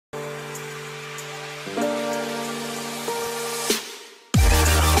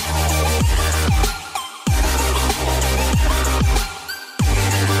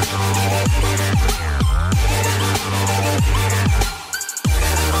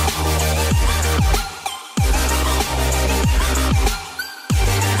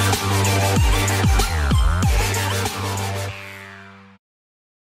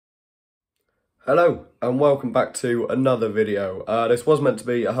Hello and welcome back to another video. This was meant to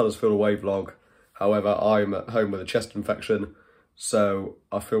be a Huddersfield away vlog, however I'm at home with a chest infection, so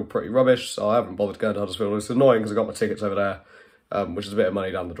I feel pretty rubbish, so I haven't bothered going to Huddersfield. It's annoying because I got my tickets over there, which is a bit of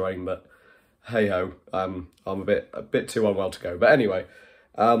money down the drain, but hey ho, I'm a bit too unwell to go. But anyway,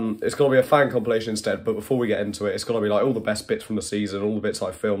 it's going to be a fan compilation instead, but before we get into it, it's going to be like all the best bits from the season, all the bits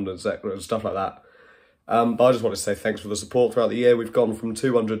I filmed and stuff like that. But I just wanted to say thanks for the support throughout the year. We've gone from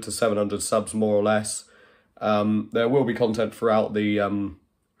 200 to 700 subs, more or less. There will be content throughout the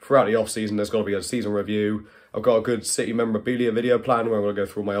off-season. There's got to be a season review. I've got a good City memorabilia video plan where I'm going to go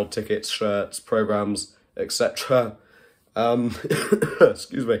through all my old tickets, shirts, programmes, etc.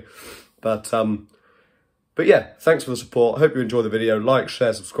 Excuse me. But yeah, thanks for the support. I hope you enjoy the video. Like,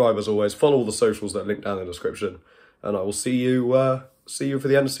 share, subscribe as always. Follow all the socials that are linked down in the description. And I will see you for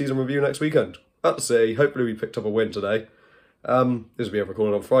the end of season review next weekend. Let's see, hopefully we picked up a win today. This will be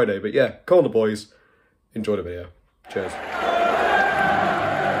recorded on Friday, but yeah, come on the boys, enjoy the video. Cheers.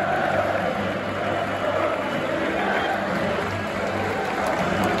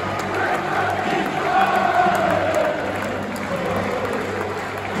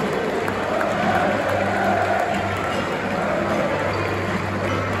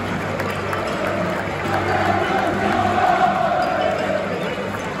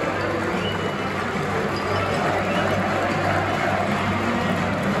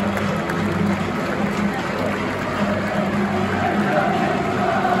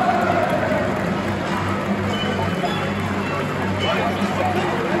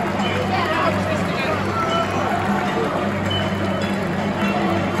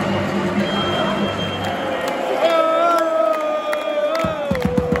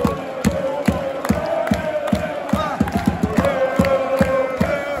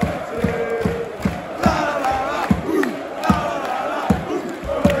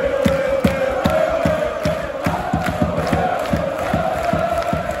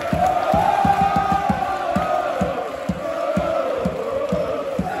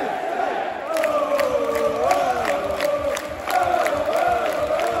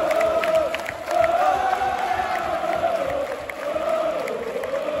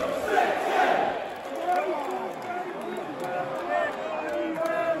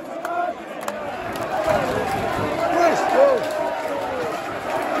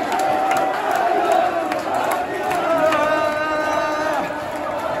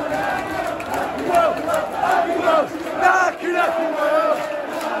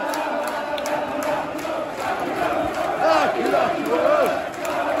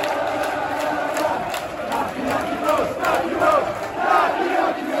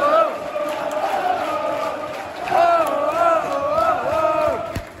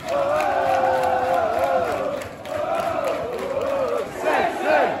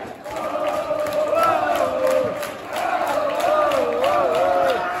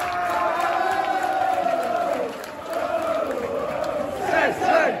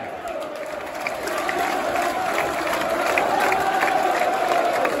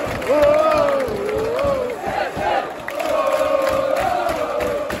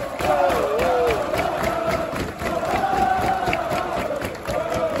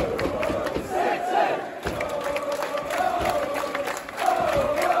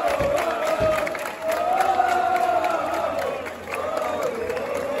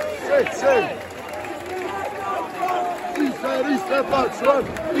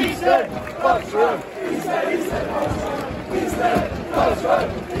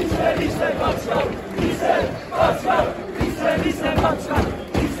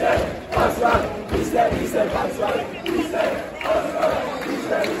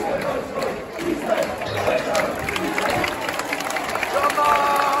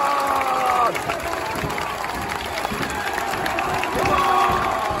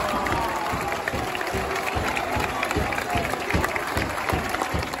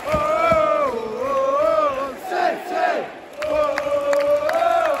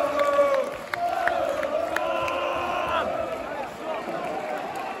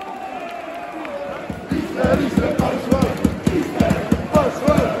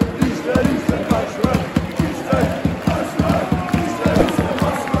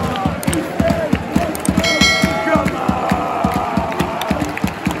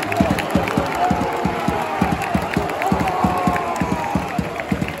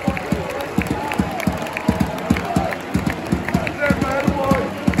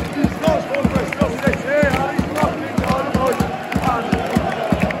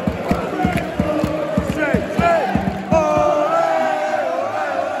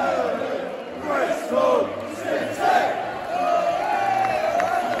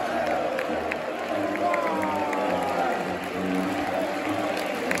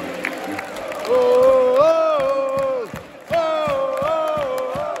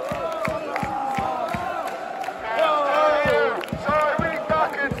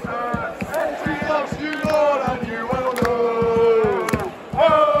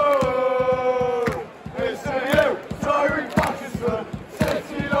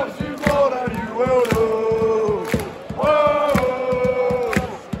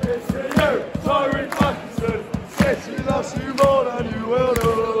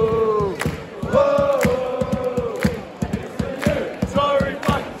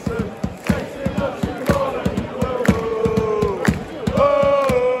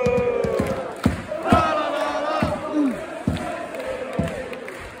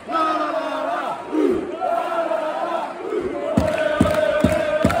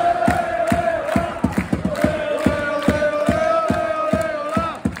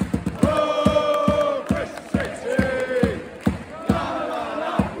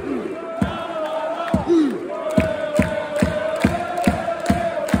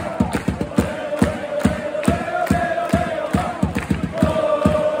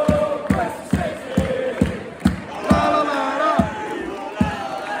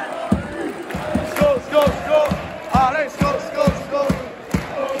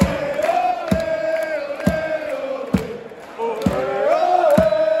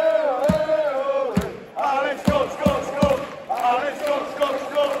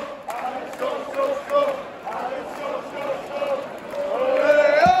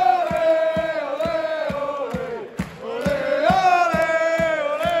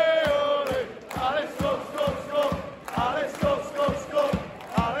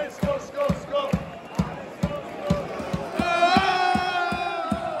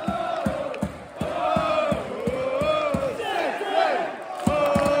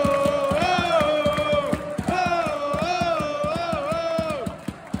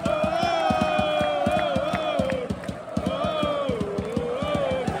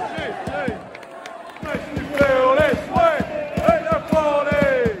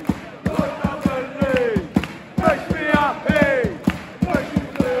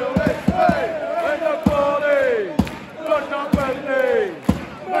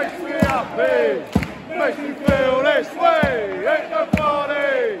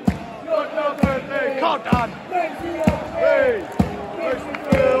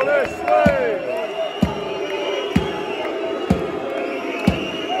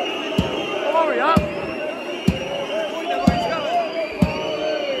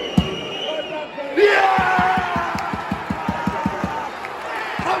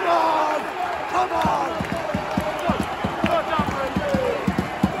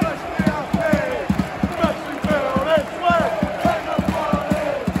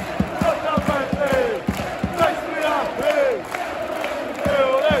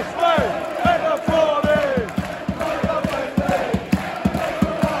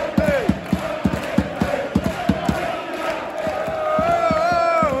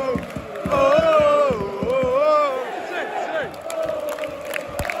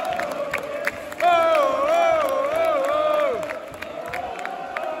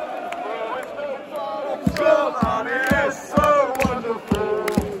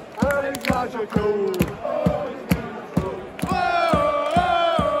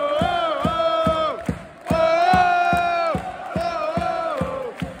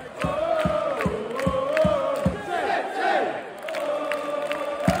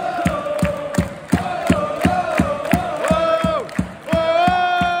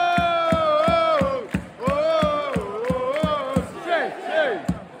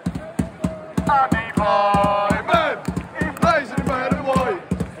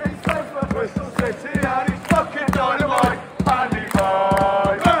 Bristol City and he's fucking dynamite. Andy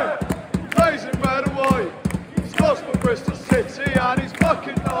Byman, blazing red and white. He scores for Bristol City and he's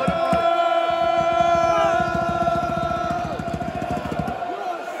fucking dynamite.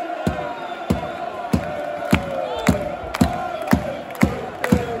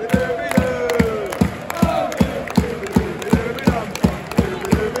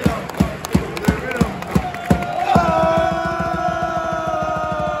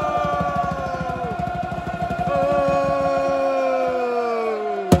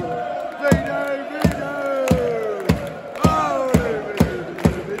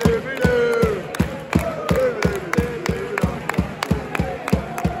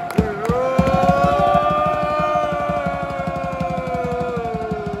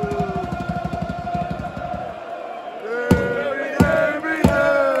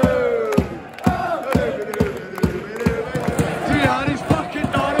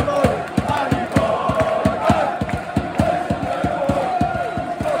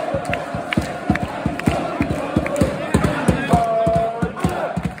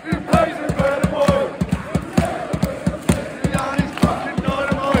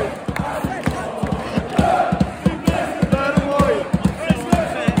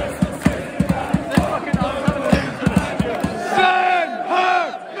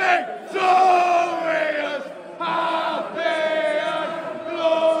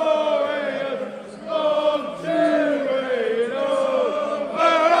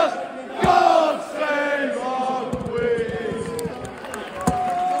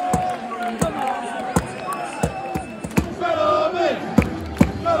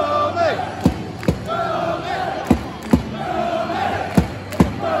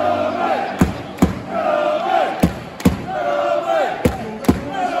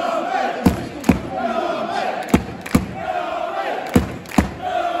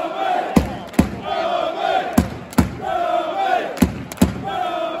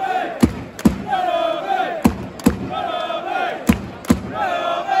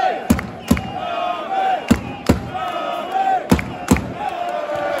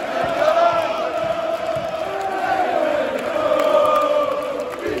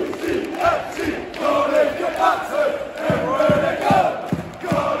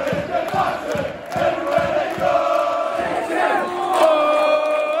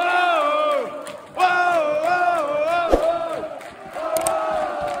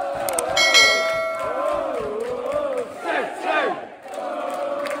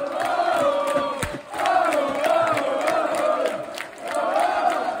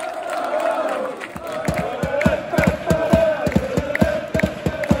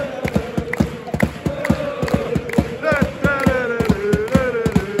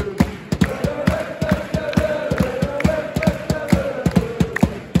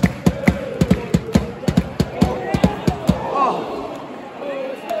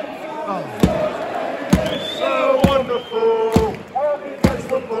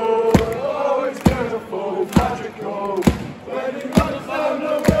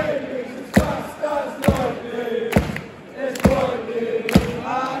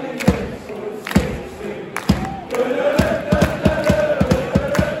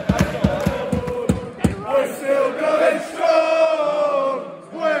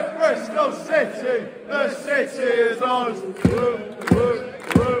 The city is ours.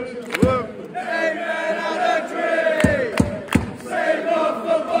 Amen and a tree. Save off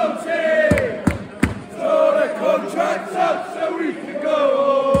the voting. Throw the contracts up so we can go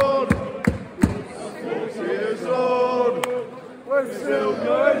on. 40 years on. We're still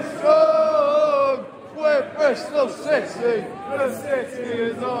going strong. Bristol City, the city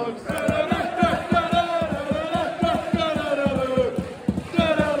is ours.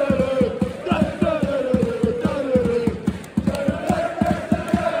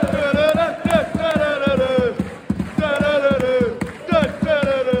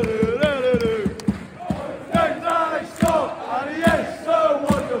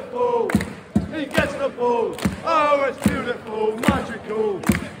 Oh, it's beautiful, magical.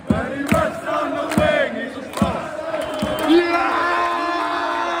 And he runs down the wing, he's a boss. Yeah!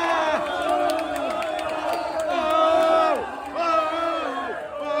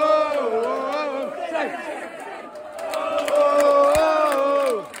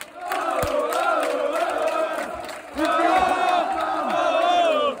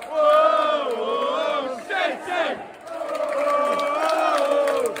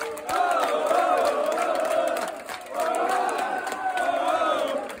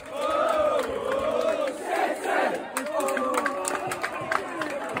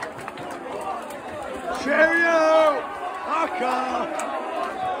 Cheerio!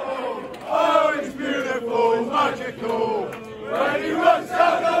 Oh, it's beautiful, magical. When he runs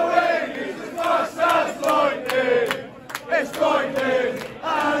down the wing, he's as fast as lightning. It's lightning,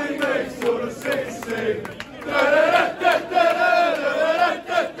 and he makes all the 60.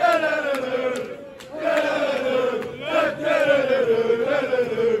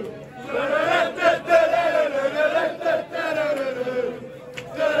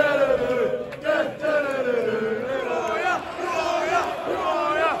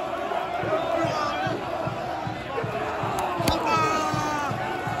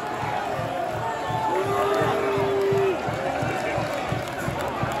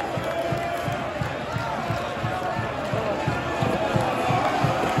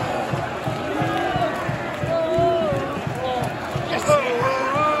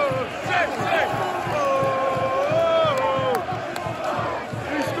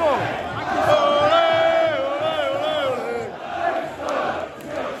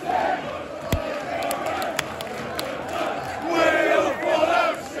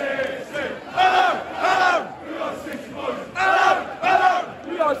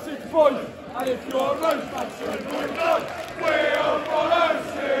 And if you're a roast master, we'll follow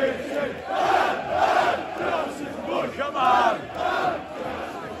City. Come on!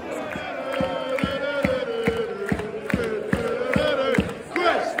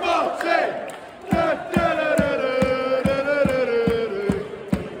 Chris Martin!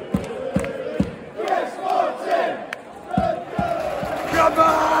 Chris Martin! Come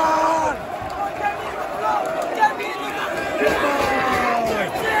on! Get me in the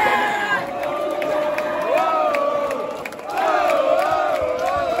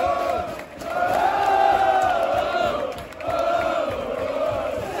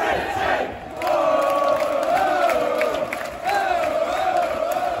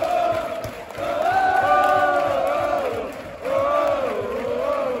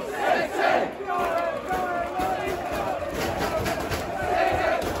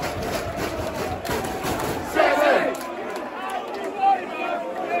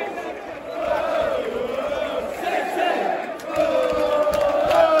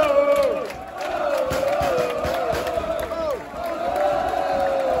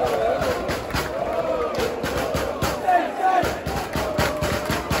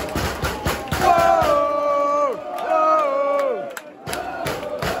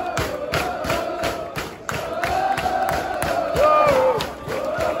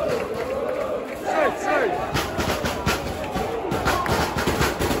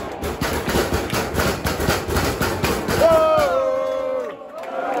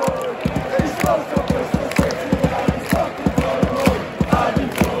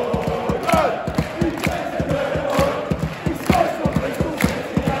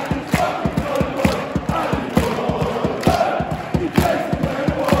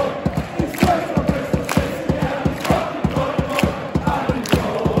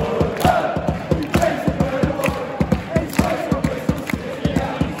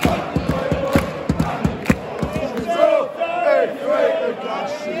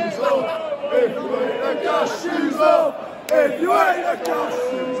If you ain't the gas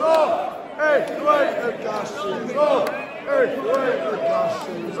shoes off, if you ain't the gas shoes off, if you ain't the gas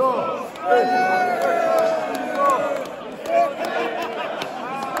shoes off, if you ain't the gas shoes off.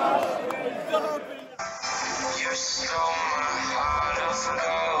 You stole my heart of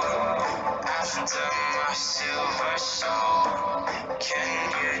gold after my silver soul. Can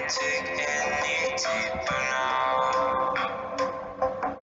you dig any deeper